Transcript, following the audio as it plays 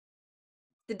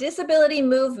The disability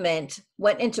movement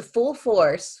went into full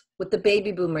force with the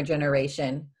baby boomer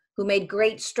generation, who made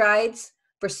great strides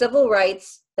for civil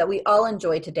rights that we all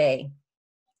enjoy today.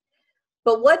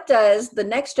 But what does the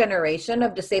next generation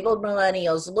of disabled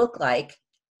millennials look like,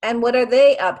 and what are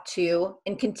they up to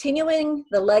in continuing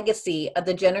the legacy of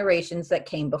the generations that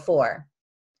came before?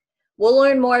 We'll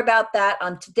learn more about that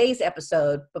on today's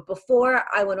episode, but before,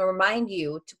 I want to remind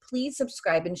you to please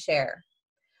subscribe and share.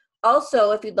 Also,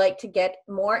 if you'd like to get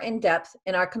more in depth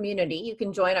in our community, you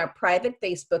can join our private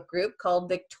Facebook group called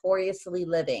Victoriously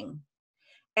Living.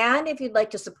 And if you'd like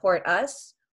to support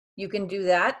us, you can do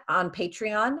that on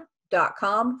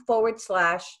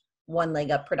patreon.com/One Leg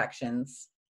Up Productions.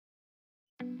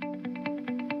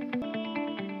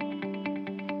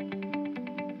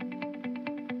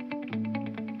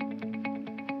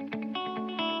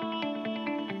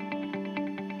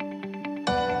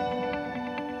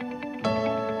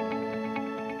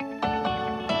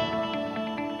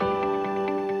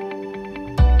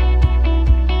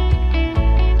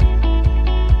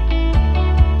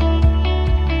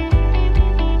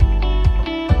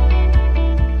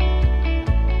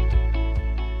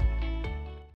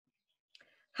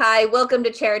 Hi, welcome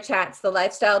to Chair Chats, the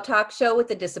lifestyle talk show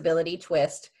with a disability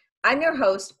twist. I'm your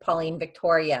host, Pauline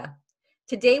Victoria.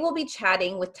 Today we'll be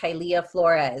chatting with Tylia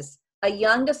Flores, a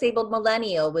young disabled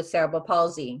millennial with cerebral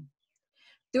palsy.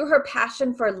 Through her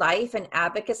passion for life and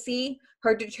advocacy,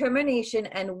 her determination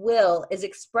and will is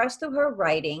expressed through her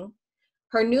writing,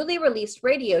 her newly released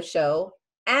radio show,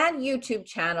 and YouTube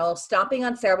channel, Stomping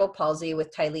on Cerebral Palsy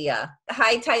with Tylia.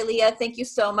 Hi, Tylia. Thank you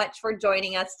so much for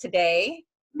joining us today.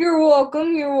 You're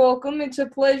welcome. You're welcome. It's a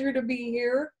pleasure to be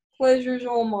here. Pleasure's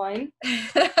all mine.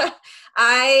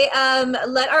 I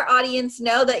let our audience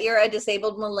know that you're a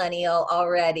disabled millennial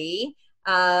already,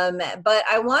 but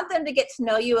I want them to get to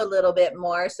know you a little bit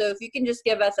more. So if you can just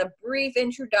give us a brief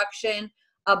introduction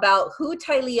about who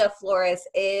Tylia Flores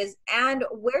is and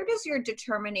where does your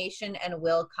determination and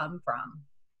will come from?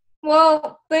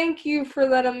 Well, thank you for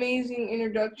that amazing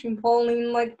introduction,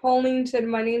 Pauline. Like Pauline said,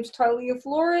 my name's Tylia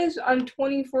Flores. I'm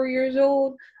 24 years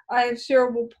old. I have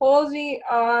cerebral palsy.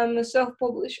 I'm a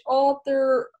self-published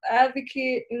author,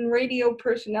 advocate, and radio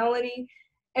personality.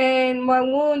 And my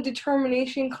will and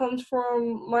determination comes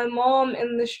from my mom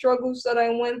and the struggles that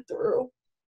I went through.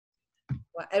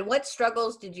 And what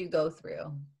struggles did you go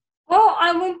through? Well,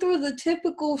 I went through the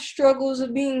typical struggles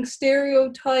of being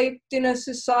stereotyped in a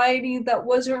society that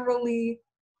wasn't really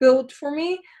built for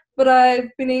me, but I've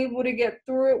been able to get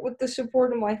through it with the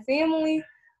support of my family.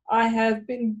 I have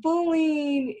been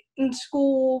bullied in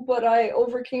school, but I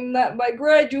overcame that by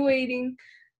graduating.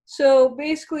 So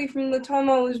basically, from the time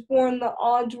I was born, the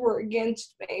odds were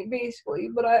against me, basically,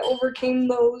 but I overcame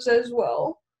those as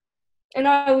well. And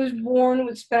I was born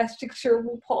with spastic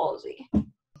cerebral palsy.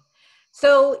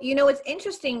 So, it's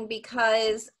interesting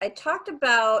because I talked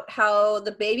about how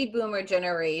the baby boomer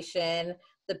generation,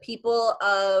 the people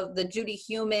of the Judy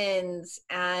Humans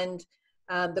and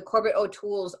the Corbett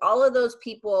O'Tooles, all of those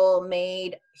people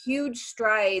made huge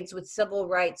strides with civil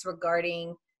rights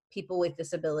regarding people with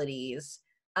disabilities.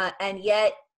 And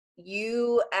yet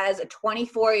you, as a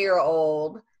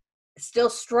 24-year-old, still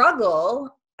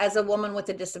struggle as a woman with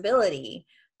a disability.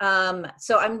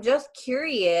 So I'm just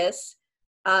curious,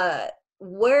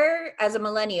 where, as a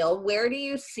millennial, where do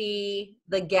you see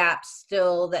the gaps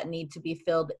still that need to be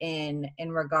filled in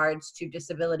regards to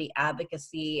disability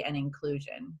advocacy and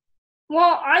inclusion?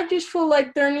 Well, I just feel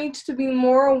like there needs to be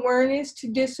more awareness to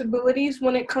disabilities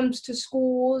when it comes to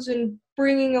schools and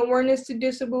bringing awareness to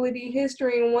disability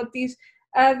history and what these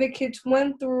advocates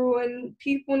went through. And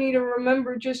people need to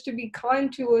remember just to be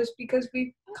kind to us because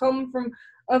we come from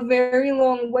a very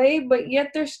long way, but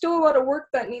yet there's still a lot of work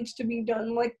that needs to be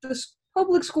done. Like the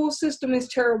public school system is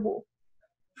terrible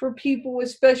for people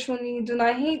with special needs, and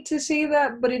I hate to say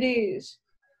that, but it is.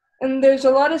 And there's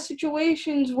a lot of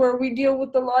situations where we deal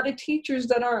with a lot of teachers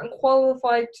that aren't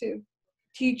qualified to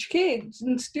teach kids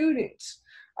and students.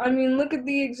 I mean, look at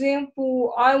the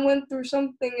example. I went through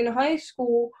something in high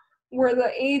school where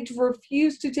the aides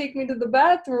refused to take me to the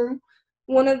bathroom.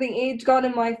 One of the aides got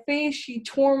in my face, she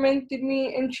tormented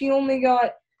me, and she only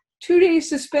got 2 days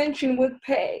suspension with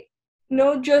pay.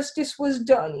 No justice was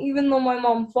done. Even though my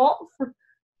mom fought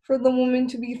for the woman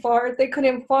to be fired, they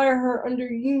couldn't fire her under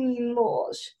union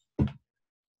laws.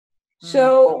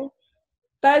 So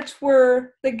that's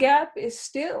where the gap is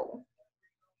still.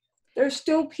 There's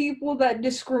still people that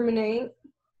discriminate.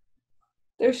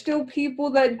 There's still people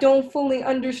that don't fully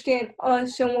understand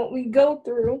us and what we go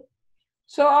through.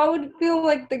 So I would feel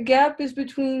like the gap is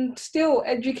between still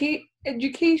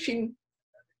education.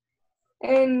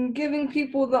 and giving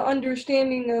people the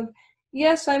understanding of,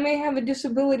 yes, I may have a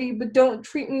disability, but don't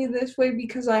treat me this way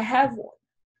because I have one.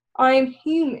 I am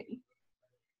human.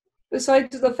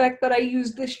 Besides the fact that I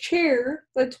use this chair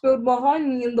that's built behind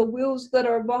me and the wheels that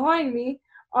are behind me,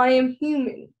 I am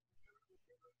human.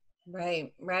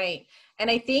 Right, right. And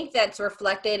I think that's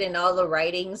reflected in all the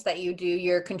writings that you do.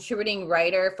 You're a contributing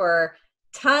writer for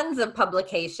tons of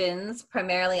publications,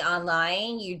 primarily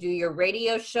online. You do your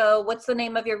radio show. What's the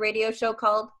name of your radio show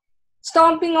called?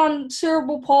 Stomping on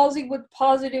Cerebral Palsy with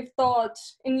Positive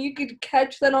Thoughts. And you could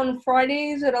catch that on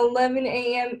Fridays at 11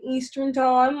 a.m. Eastern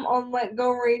Time on Let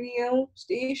Go Radio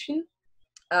station.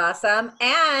 Awesome.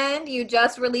 And you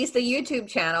just released a YouTube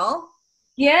channel.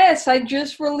 Yes, I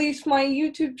just released my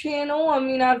YouTube channel. I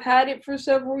mean, I've had it for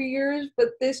several years,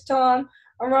 but this time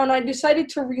around I decided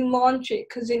to relaunch it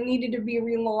because it needed to be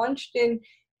relaunched. And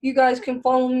you guys can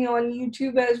follow me on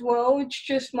YouTube as well. It's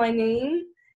just my name.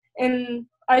 And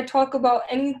I talk about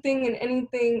anything and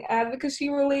anything advocacy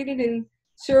related and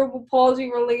cerebral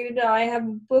palsy related. I have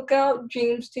a book out,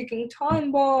 James Ticking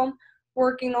Time Bomb,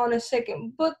 working on a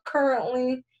second book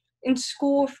currently, in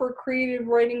school for creative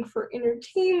writing for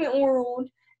entertainment world,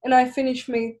 and I finished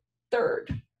May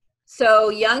 3rd. So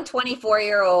young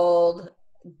 24-year-old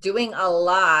doing a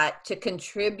lot to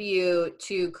contribute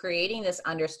to creating this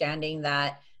understanding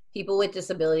that people with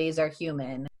disabilities are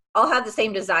human, all have the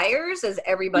same desires as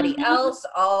everybody else,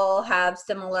 all have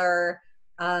similar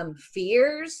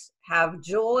fears, have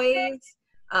joys,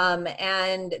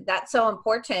 and that's so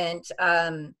important.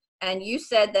 And you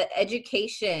said that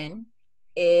education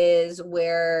is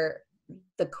where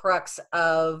the crux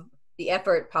of the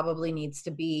effort probably needs to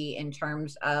be in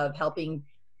terms of helping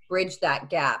bridge that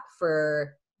gap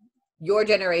for your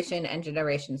generation and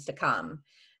generations to come.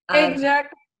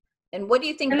 Exactly. And what do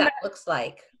you think that looks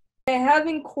like?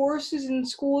 Having courses in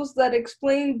schools that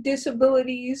explain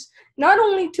disabilities, not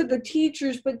only to the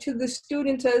teachers, but to the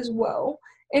students as well.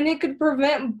 And it could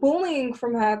prevent bullying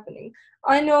from happening.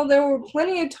 I know there were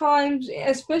plenty of times,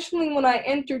 especially when I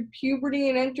entered puberty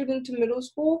and entered into middle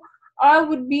school, I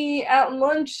would be at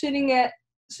lunch sitting at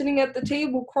the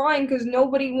table crying because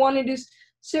nobody wanted to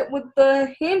sit with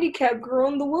the handicapped girl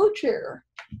in the wheelchair.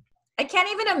 I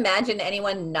can't even imagine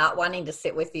anyone not wanting to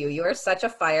sit with you. You are such a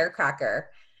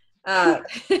firecracker. I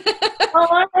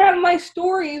have my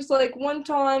stories. Like one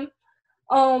time,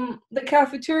 the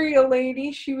cafeteria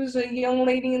lady, she was a young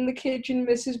lady in the kitchen,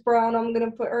 Mrs. Brown, I'm going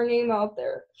to put her name out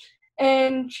there.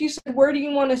 And she said, where do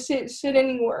you want to sit? Sit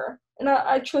anywhere. And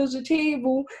I chose a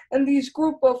table, and these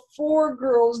group of 4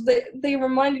 girls, they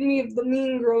reminded me of the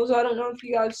Mean Girls. I don't know if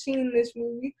you guys seen this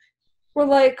movie. Were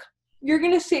like, you're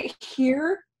going to sit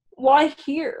here? Why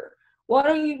here? Why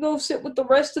don't you go sit with the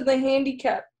rest of the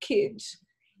handicapped kids?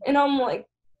 And I'm like,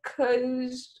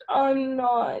 because I'm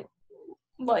not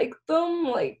like them.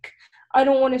 Like, I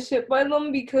don't want to sit by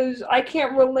them because I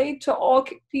can't relate to all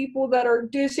people that are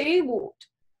disabled.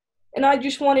 And I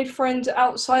just wanted friends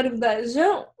outside of that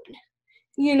zone,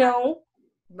 you know?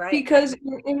 Right. Because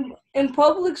in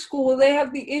public school, they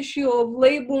have the issue of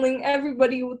labeling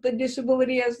everybody with a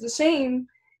disability as the same,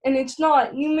 and it's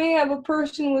not. You may have a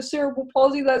person with cerebral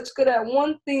palsy that's good at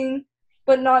one thing,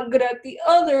 but not good at the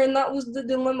other, and that was the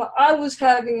dilemma I was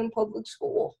having in public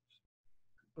school.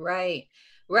 Right,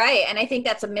 right. And I think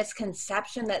that's a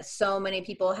misconception that so many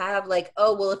people have, like,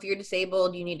 oh, well, if you're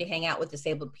disabled, you need to hang out with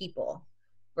disabled people,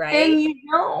 right?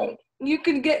 And you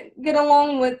could get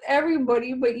along with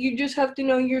everybody, but you just have to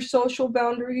know your social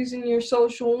boundaries and your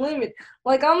social limit.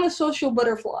 Like, I'm a social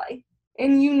butterfly,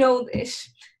 and you know this.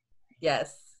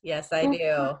 Yes, I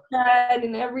do.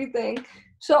 And everything.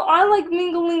 So I like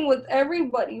mingling with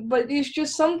everybody, but it's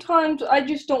just sometimes I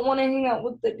just don't want to hang out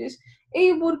with the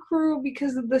disabled crew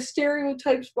because of the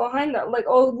stereotypes behind that. Like,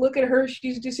 oh, look at her,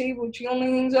 she's disabled. She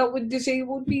only hangs out with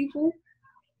disabled people.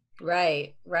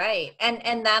 Right.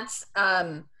 And that's,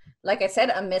 like I said,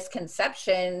 a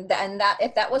misconception. And that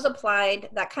if that was applied,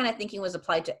 that kind of thinking was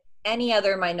applied to any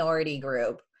other minority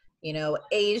group, you know,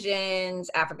 Asians,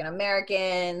 African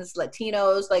Americans,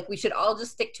 Latinos, like we should all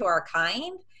just stick to our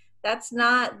kind. That's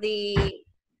not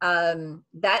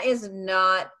that is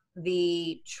not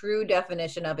the true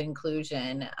definition of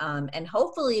inclusion. And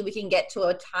hopefully we can get to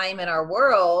a time in our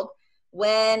world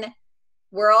when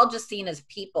we're all just seen as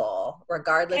people,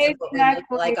 regardless of what we look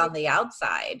like on the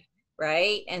outside,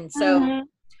 right? And so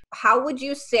how would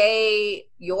you say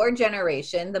your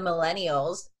generation, the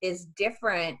millennials, is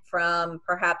different from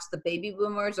perhaps the baby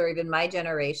boomers or even my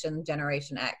generation,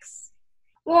 Generation X?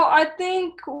 Well, I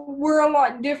think we're a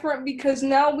lot different because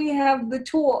now we have the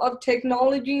tool of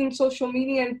technology and social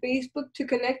media and Facebook to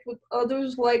connect with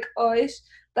others like us.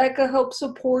 that could help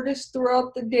support us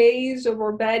throughout the days of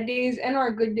our bad days and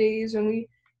our good days. And we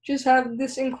just have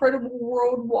this incredible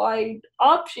worldwide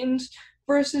options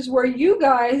versus where you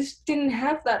guys didn't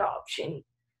have that option.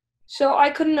 So I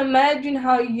couldn't imagine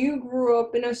how you grew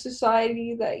up in a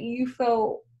society that you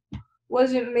felt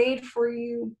wasn't made for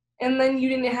you, and then you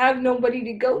didn't have nobody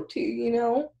to go to, you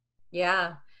know?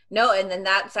 Yeah. No, and then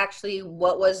that's actually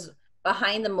what was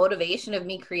behind the motivation of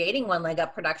me creating One Leg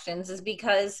Up Productions, is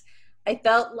because I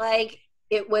felt like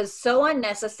it was so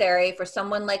unnecessary for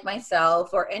someone like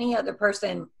myself or any other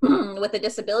person with a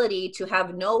disability to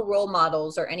have no role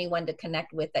models or anyone to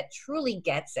connect with that truly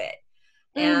gets it.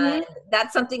 And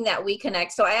that's something that we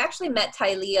connect. So I actually met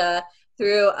Tylia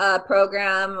through a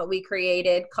program we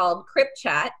created called Crip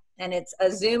Chat, and it's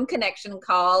a Zoom connection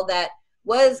call that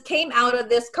came out of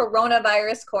this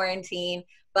coronavirus quarantine,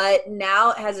 but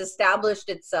now has established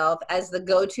itself as the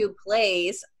go-to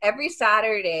place every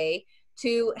Saturday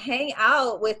to hang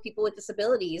out with people with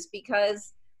disabilities.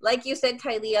 Because like you said,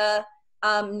 Tylia,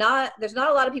 there's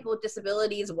not a lot of people with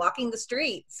disabilities walking the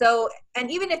street. So, and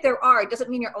even if there are, it doesn't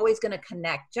mean you're always going to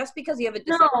connect. Just because you have a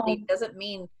disability doesn't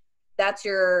mean that's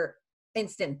your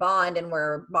instant bond and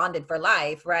we're bonded for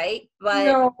life, right?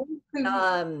 But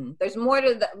there's more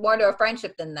to a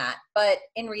friendship than that. But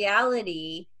in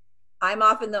reality, I'm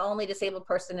often the only disabled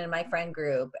person in my friend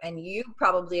group, and you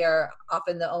probably are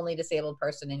often the only disabled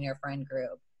person in your friend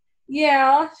group.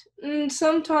 Yeah, and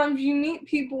sometimes you meet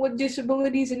people with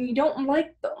disabilities and you don't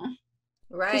like them.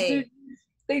 Right.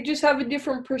 They just have a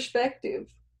different perspective.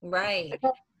 Right.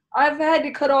 I've had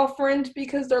to cut off friends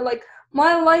because they're like,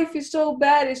 my life is so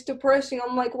bad, it's depressing.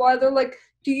 I'm like, why? They're like,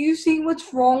 do you see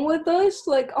what's wrong with us?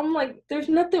 Like, I'm like, there's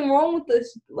nothing wrong with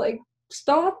us. Like,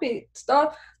 stop it.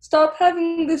 Stop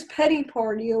having this petty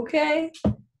party, okay?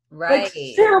 Right. Like,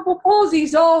 cerebral palsy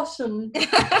is awesome.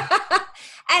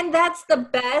 And that's the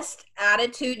best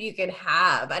attitude you can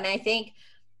have. And I think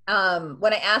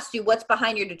when I asked you what's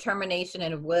behind your determination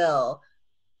and will,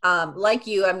 like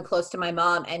you, I'm close to my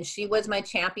mom, and she was my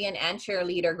champion and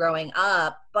cheerleader growing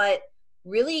up. But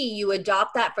really, you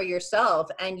adopt that for yourself,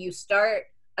 and you start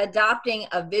adopting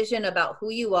a vision about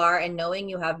who you are and knowing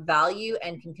you have value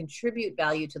and can contribute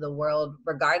value to the world,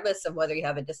 regardless of whether you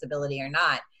have a disability or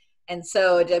not. And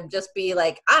so to just be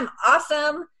like, I'm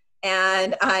awesome,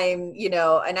 and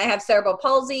and I have cerebral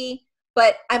palsy,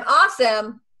 but I'm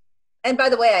awesome. And by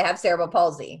the way, I have cerebral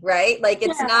palsy, right? Like,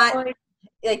 it's not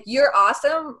like you're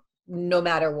awesome no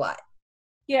matter what.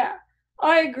 Yeah,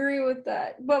 I agree with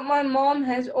that. But my mom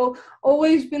has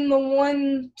always been the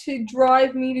one to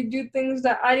drive me to do things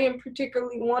that I didn't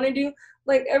particularly want to do.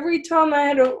 Like, every time I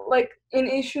had an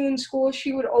issue in school,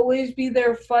 she would always be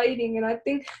there fighting. And I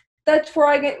think that's where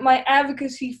I get my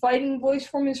advocacy fighting voice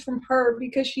from, is from her,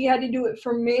 because she had to do it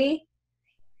for me.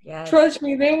 Yes. Trust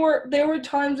me, there were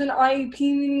times in IEP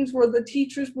meetings where the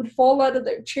teachers would fall out of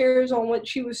their chairs on what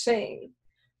she was saying.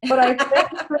 But I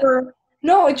thank her.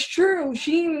 No, it's true.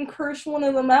 She even cursed one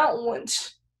of them out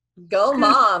once. Go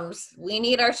moms. We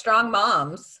need our strong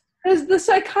moms. Because the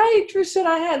psychiatrist said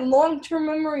I had long-term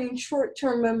memory and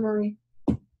short-term memory.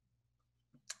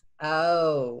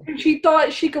 Oh. And she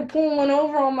thought she could pull one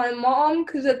over on my mom,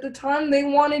 because at the time they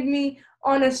wanted me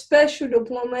on a special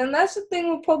diploma. And that's the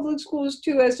thing with public schools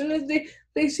too. As soon as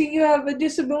they see you have a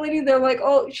disability, they're like,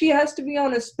 oh, she has to be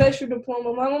on a special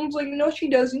diploma. My mom's like, no, she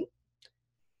doesn't.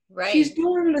 Right. She's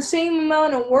doing the same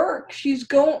amount of work. She's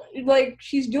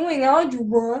doing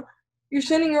algebra. You're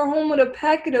sending her home with a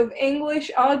packet of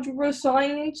English, algebra,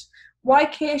 science. Why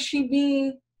can't she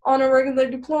be on a regular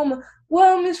diploma?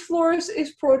 Well, Miss Flores,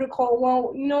 is protocol.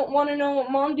 Well, you don't want to know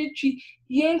what Mom did? She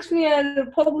yanks me out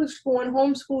of public school and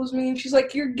homeschools me, and she's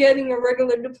like, you're getting a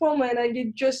regular diploma, and I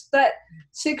did just that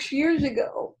 6 years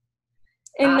ago.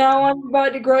 And now I'm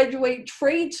about to graduate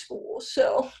trade school,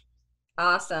 so.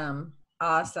 Awesome.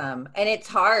 And it's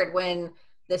hard when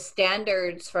the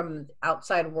standards from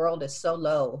outside world is so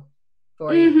low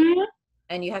for you,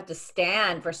 and you have to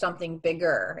stand for something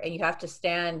bigger, and you have to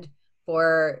stand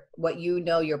for what you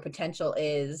know your potential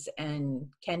is and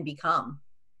can become.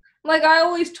 Like, I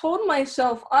always told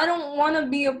myself, I don't want to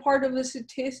be a part of a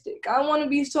statistic. I want to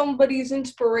be somebody's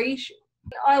inspiration.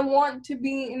 I want to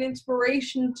be an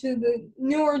inspiration to the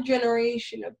newer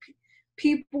generation of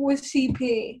people with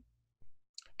CP.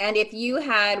 And if you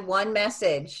had one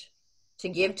message to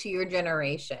give to your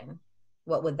generation,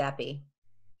 what would that be?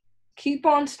 Keep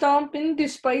on stomping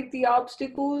despite the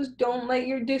obstacles. Don't let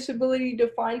your disability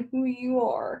define who you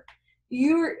are.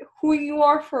 You're who you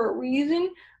are for a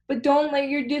reason, but don't let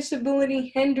your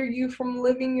disability hinder you from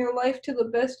living your life to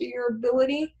the best of your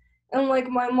ability. And like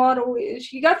my motto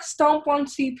is, you got to stomp on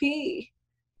CP.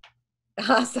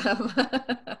 Awesome.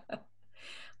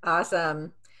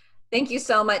 Awesome. Thank you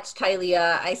so much,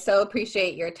 Tylia. I so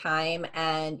appreciate your time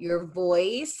and your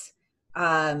voice.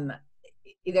 Um,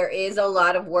 there is a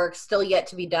lot of work still yet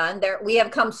to be done. There, we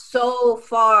have come so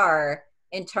far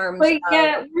in terms But of.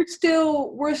 yeah,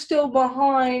 we're still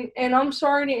behind, and I'm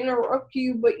sorry to interrupt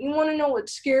you, but you want to know what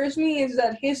scares me is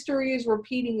that history is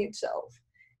repeating itself.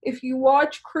 If you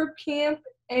watch Crip Camp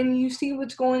and you see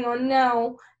what's going on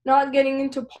now, not getting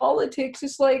into politics,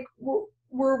 it's like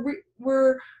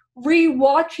we're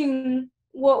rewatching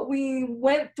what we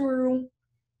went through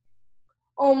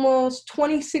almost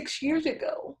 26 years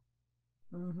ago.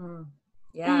 Mhm.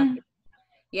 Yeah, Mm.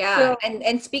 yeah. So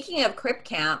And speaking of Crip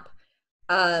Camp,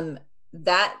 um,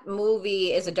 that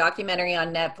movie is a documentary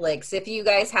on Netflix. If you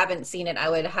guys haven't seen it, I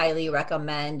would highly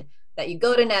recommend that you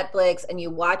go to Netflix and you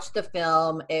watch the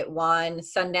film. It won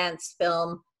Sundance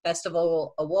Film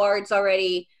Festival awards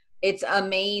already. It's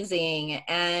amazing.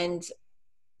 And,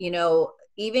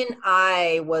 even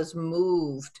I was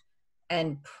moved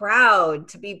and proud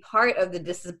to be part of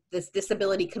this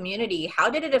disability community. How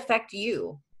did it affect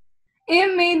you?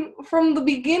 it made, from the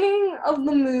beginning of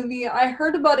the movie, I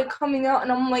heard about it coming out,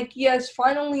 and I'm like, yes,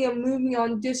 finally a movie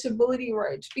on disability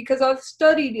rights, because I've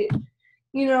studied it.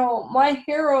 You know, my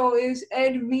hero is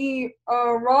Ed V.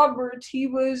 Roberts. He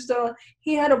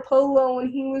had a polo, and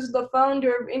he was the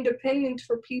founder of Independence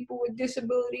for people with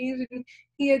disabilities, and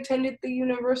he attended the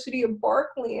University of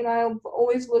Berkeley, and I've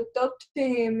always looked up to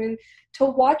him. And to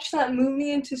watch that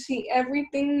movie and to see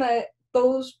everything that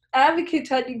those advocates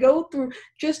had to go through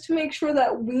just to make sure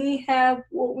that we have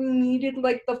what we needed,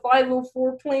 like the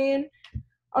 504 plan.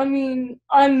 I mean,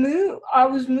 I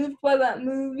was moved by that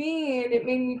movie, and it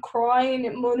made me cry, and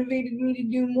it motivated me to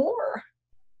do more.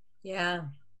 Yeah,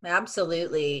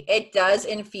 absolutely. It does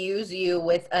infuse you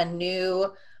with a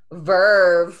new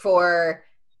verve for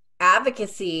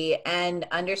advocacy and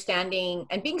understanding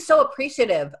and being so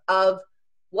appreciative of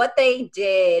what they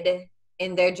did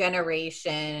in their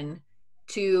generation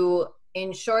to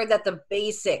ensure that the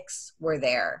basics were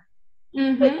there.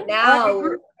 But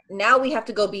I now we have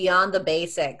to go beyond the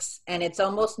basics, and it's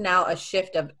almost now a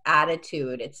shift of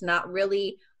attitude. It's not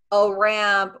really a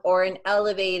ramp or an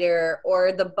elevator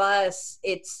or the bus.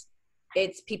 It's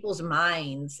people's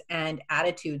minds and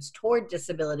attitudes toward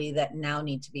disability that now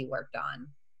need to be worked on.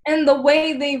 and the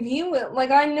way they view it,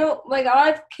 like I know, like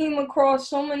I've came across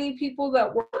so many people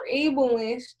that were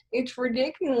ableist. It's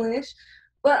ridiculous,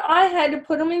 but I had to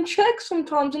put them in check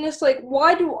sometimes, and it's like,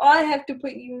 why do I have to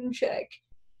put you in check?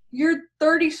 You're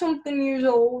 30 something years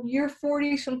old, you're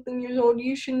 40 something years old,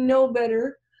 you should know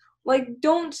better. Like,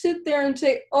 don't sit there and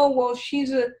say, oh well,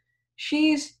 she's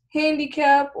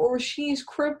handicapped or she's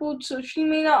crippled, so she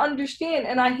may not understand.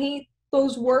 And I hate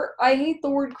the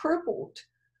word crippled.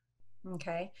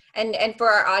 Okay. And for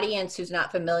our audience who's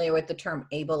not familiar with the term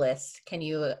ableist, can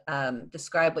you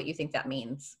describe what you think that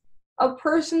means? A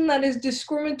person that is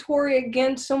discriminatory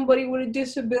against somebody with a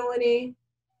disability.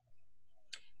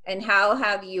 And how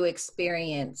have you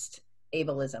experienced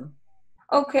ableism?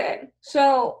 Okay,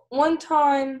 so one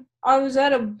time I was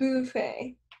at a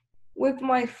buffet with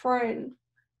my friend,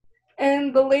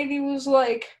 and the lady was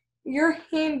like, "You're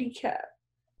handicapped.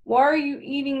 Why are you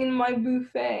eating in my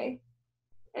buffet?"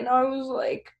 And I was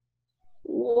like,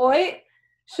 "What?"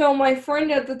 So my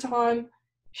friend at the time,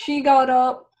 she got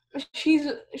up. She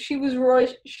was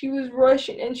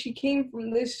Russian, and she came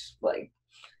from this like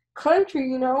country,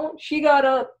 you know. She got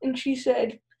up and she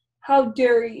said, "How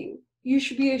dare you? You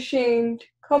should be ashamed.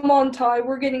 Come on, Ty,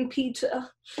 we're getting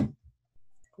pizza."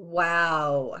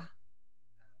 Wow.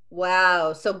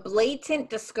 Wow. So blatant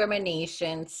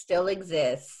discrimination still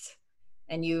exists,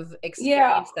 and you've Yeah,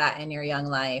 experienced that in your young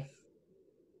life.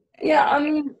 yeah. And I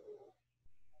mean,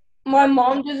 my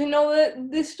mom doesn't know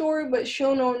this story, but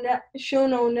she'll know now. She'll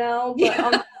know now.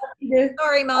 But yeah,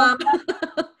 sorry, I'm, mom.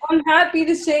 I'm happy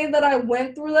to say that I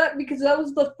went through that, because that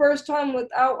was the first time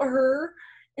without her,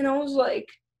 and I was like,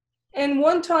 and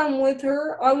one time with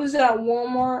her, I was at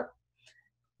Walmart,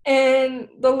 and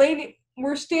the lady,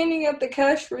 we're standing at the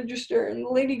cash register, and the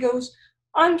lady goes,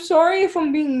 "I'm sorry if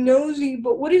I'm being nosy,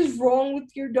 but what is wrong with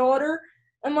your daughter?"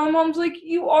 And my mom's like,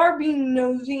 "You are being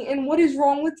nosy, and what is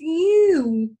wrong with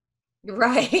you?"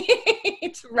 Right.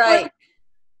 Like, Right.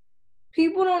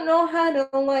 people don't know how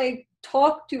to like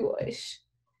talk to us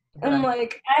and Right.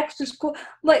 like act as cool.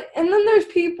 Like, and then there's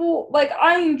people, like,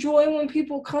 I enjoy when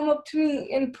people come up to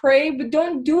me and pray, but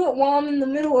don't do it while I'm in the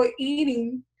middle of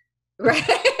eating. Right.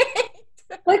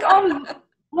 Like,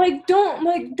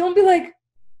 don't be like,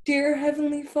 "Dear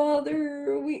Heavenly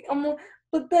Father," I'm like,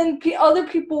 But then other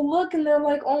people look and they're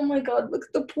like, oh my God, look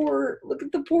at the poor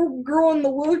girl in the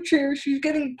wheelchair. She's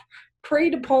getting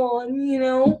preyed upon, you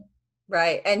know?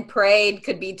 Right. And prayed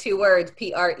could be two words,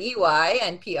 P-R-E-Y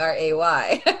and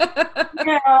P-R-A-Y.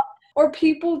 Yeah. Or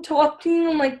people talk to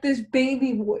you in like this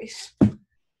baby voice.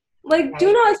 Like, do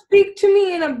Right. not speak to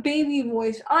me in a baby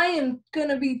voice. I am going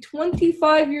to be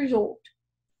 25 years old.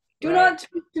 Do Right. not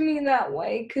speak to me that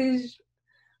way, because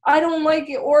I don't like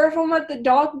it. Or if I'm at the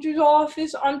doctor's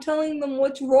office, I'm telling them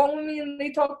what's wrong with me and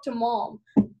they talk to mom.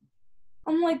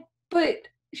 I'm like, but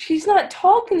she's not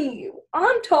talking to you.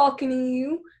 I'm talking to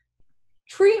you.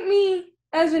 Treat me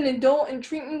as an adult and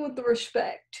treat me with the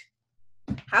respect.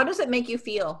 How does it make you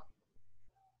feel?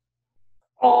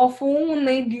 Awful when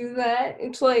they do that.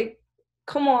 It's like,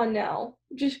 come on now.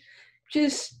 Just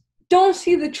don't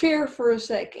see the chair for a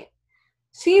second.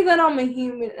 See that I'm a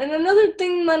human. And another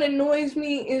thing that annoys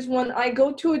me is when I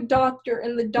go to a doctor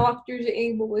and the doctor's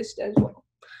ableist as well.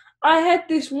 I had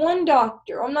this one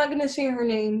doctor, I'm not going to say her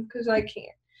name because I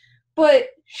can't, but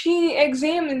she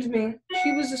examines me.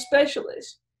 She was a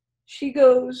specialist. She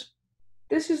goes,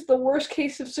 this is the worst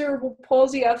case of cerebral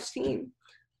palsy I've seen.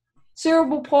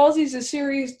 Cerebral palsy is a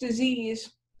serious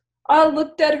disease. I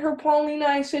looked at her, Paulina,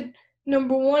 I said,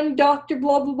 number one, doctor,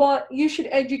 blah, blah, blah, you should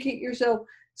educate yourself.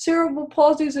 Cerebral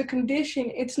palsy is a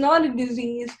condition. It's not a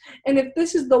disease. And if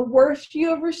this is the worst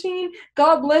you ever seen,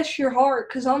 God bless your heart,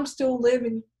 because I'm still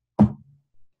living.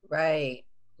 Right.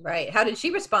 Right. How did she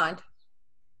respond?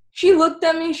 She looked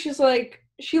at me.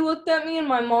 She looked at me and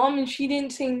my mom, and she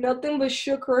didn't say nothing but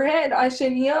shook her head. I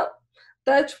said, yep,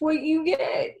 that's what you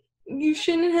get. You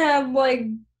shouldn't have, like,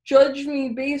 judged me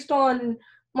based on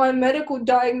my medical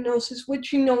diagnosis,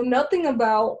 which you know nothing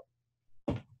about.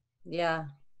 Yeah.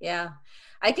 Yeah.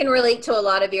 I can relate to a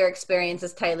lot of your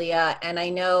experiences, Tylia, and I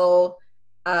know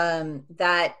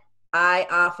that I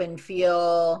often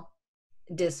feel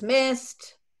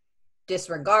dismissed,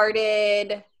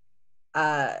 disregarded,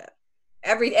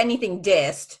 anything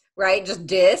dissed, right? Just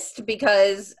dissed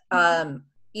because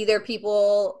either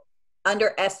people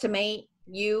underestimate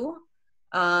you,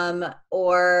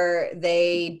 or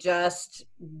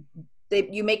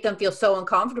you make them feel so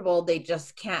uncomfortable they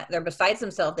just can't. They're besides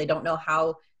themselves. They don't know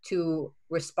how to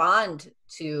respond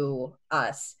to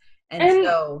us, and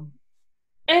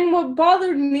what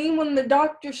bothered me when the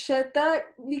doctor said that,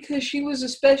 because she was a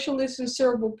specialist in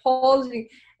cerebral palsy,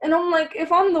 and I'm like,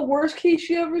 if I'm the worst case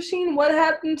you ever seen, what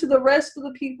happened to the rest of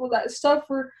the people that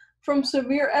suffer from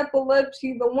severe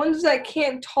epilepsy, the ones that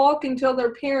can't talk and tell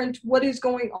their parents what is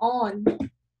going on,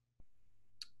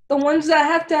 the ones that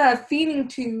have to have feeding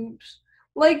tubes?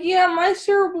 Like, yeah, my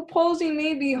cerebral palsy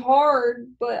may be hard,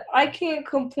 but I can't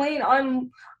complain. I'm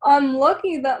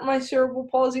lucky that my cerebral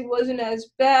palsy wasn't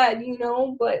as bad, you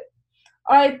know, but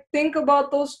I think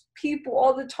about those people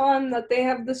all the time that they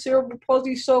have the cerebral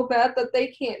palsy so bad that they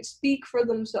can't speak for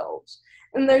themselves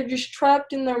and they're just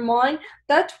trapped in their mind.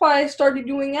 That's why I started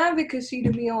doing advocacy,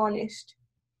 to be honest.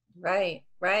 Right.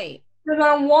 Because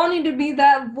I wanted to be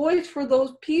that voice for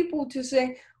those people to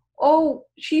say, oh,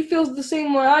 she feels the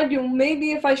same way I do.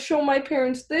 Maybe if I show my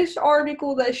parents this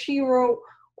article that she wrote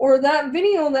or that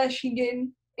video that she did,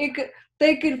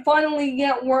 they could finally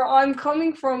get where I'm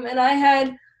coming from. And I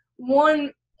had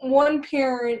one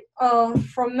parent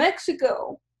from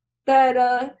Mexico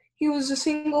that he was a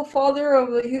single father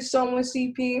of his son with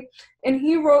CP, and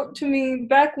he wrote to me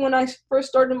back when I first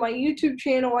started my YouTube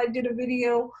channel. I did a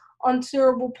video on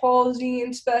cerebral palsy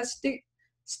and spasticity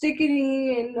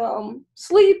and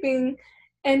sleeping,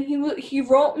 and he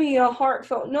wrote me a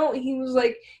heartfelt note. He was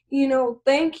like, you know,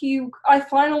 thank you. I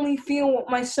finally feel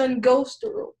what my son goes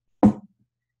through.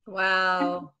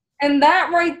 Wow. And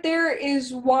that right there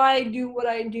is why I do what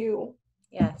I do.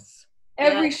 Yes.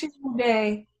 Every single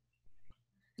day.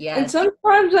 Yes. And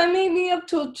sometimes I may be up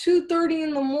till 2:30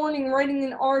 in the morning writing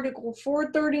an article,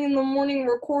 4:30 in the morning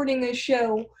recording a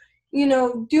show, you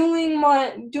know, doing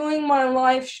my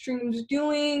live streams,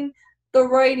 doing the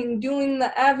writing, doing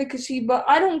the advocacy, but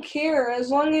I don't care.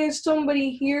 As long as somebody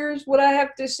hears what I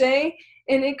have to say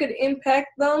and it could impact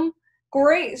them,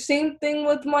 great. Same thing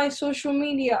with my social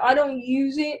media. I don't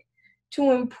use it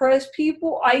to impress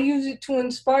people. I use it to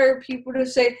inspire people to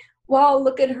say, wow,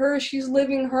 look at her, she's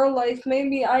living her life.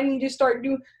 Maybe I need to start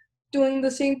doing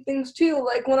the same things too.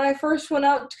 Like when I first went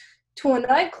out to a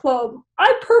nightclub,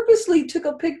 I purposely took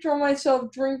a picture of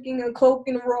myself drinking a Coke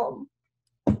and rum.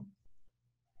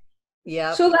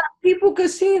 Yeah. So that people could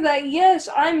see that, yes,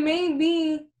 I may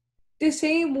be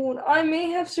disabled, I may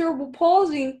have cerebral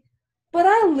palsy, but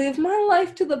I live my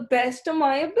life to the best of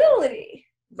my ability.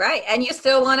 Right. And you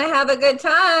still want to have a good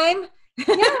time.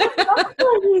 Yeah, I'm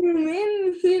a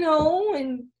human,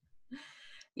 and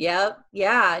Yep.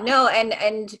 Yeah. No, and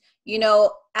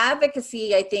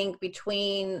advocacy, I think,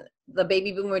 between the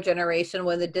baby boomer generation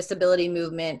when the disability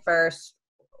movement first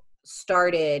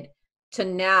started to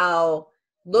now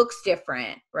looks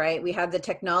different, right? We have the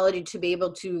technology to be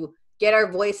able to get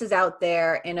our voices out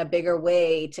there in a bigger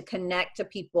way, to connect to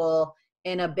people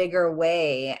in a bigger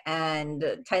way. And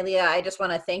Tylia, I just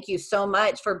want to thank you so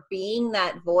much for being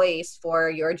that voice for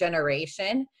your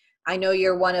generation. I know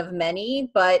you're one of many,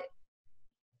 but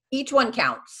each one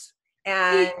counts. each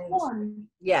And one.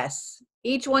 yes,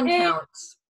 each one And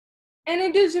counts. and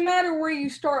it doesn't matter where you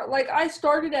start. Like, I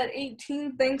started at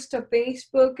 18 thanks to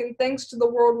Facebook and thanks to the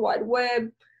World Wide Web.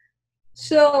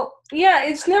 So, yeah,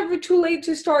 it's never too late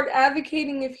to start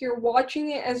advocating if you're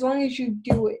watching it, as long as you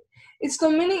do it. It's the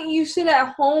minute you sit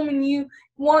at home and you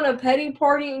want a petty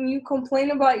party and you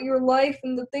complain about your life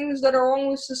and the things that are wrong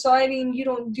with society and you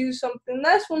don't do something,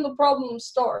 that's when the problem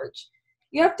starts.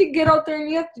 You have to get out there and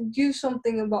you have to do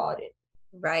something about it.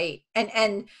 Right.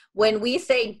 And when we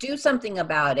say do something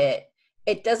about it,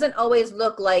 it doesn't always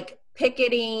look like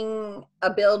picketing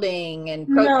a building and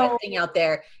No, protesting out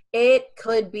there. It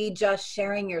could be just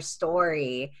sharing your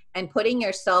story and putting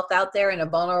yourself out there in a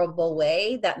vulnerable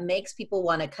way that makes people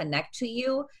want to connect to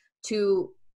you,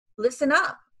 to listen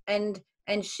up and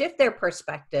shift their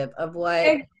perspective of what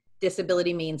e-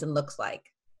 disability means and looks like.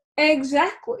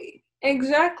 exactly.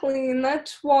 Exactly. And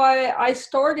that's why I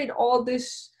started all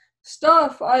this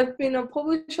stuff. I've been a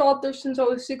published author since I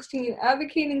was 16,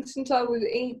 advocating since I was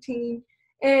 18,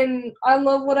 and I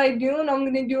love what I do, and I'm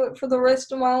going to do it for the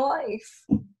rest of my life.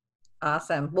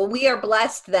 Awesome. Well, we are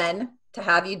blessed then to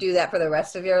have you do that for the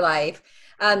rest of your life.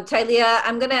 Tylia,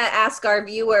 I'm going to ask our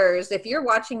viewers, if you're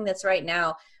watching this right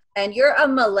now and you're a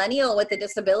millennial with a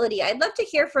disability, I'd love to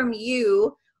hear from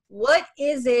you. What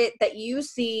is it that you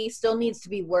see still needs to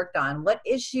be worked on? What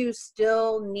issues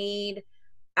still need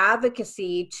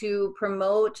advocacy to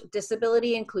promote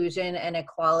disability inclusion and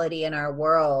equality in our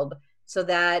world, so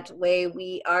that way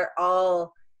we are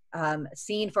all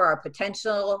seen for our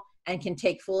potential and can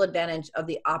take full advantage of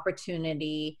the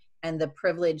opportunity and the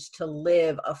privilege to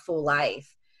live a full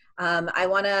life. I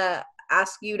want to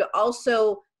ask you to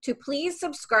also to please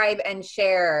subscribe and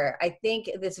share. I think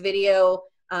this video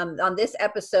on this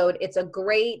episode, it's a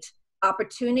great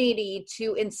opportunity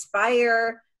to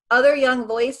inspire other young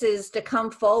voices to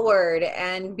come forward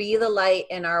and be the light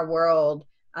in our world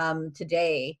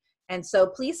today. And so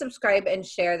please subscribe and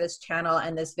share this channel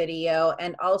and this video.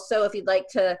 And also, if you'd like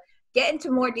to get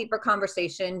into more deeper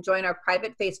conversation, join our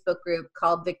private Facebook group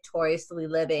called Victoriously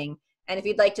Living. And if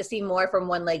you'd like to see more from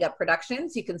One Leg Up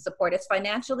Productions, you can support us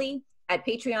financially at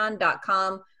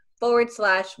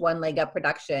patreon.com/One Leg Up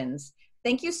Productions.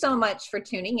 Thank you so much for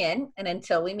tuning in. And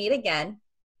until we meet again,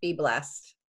 be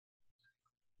blessed.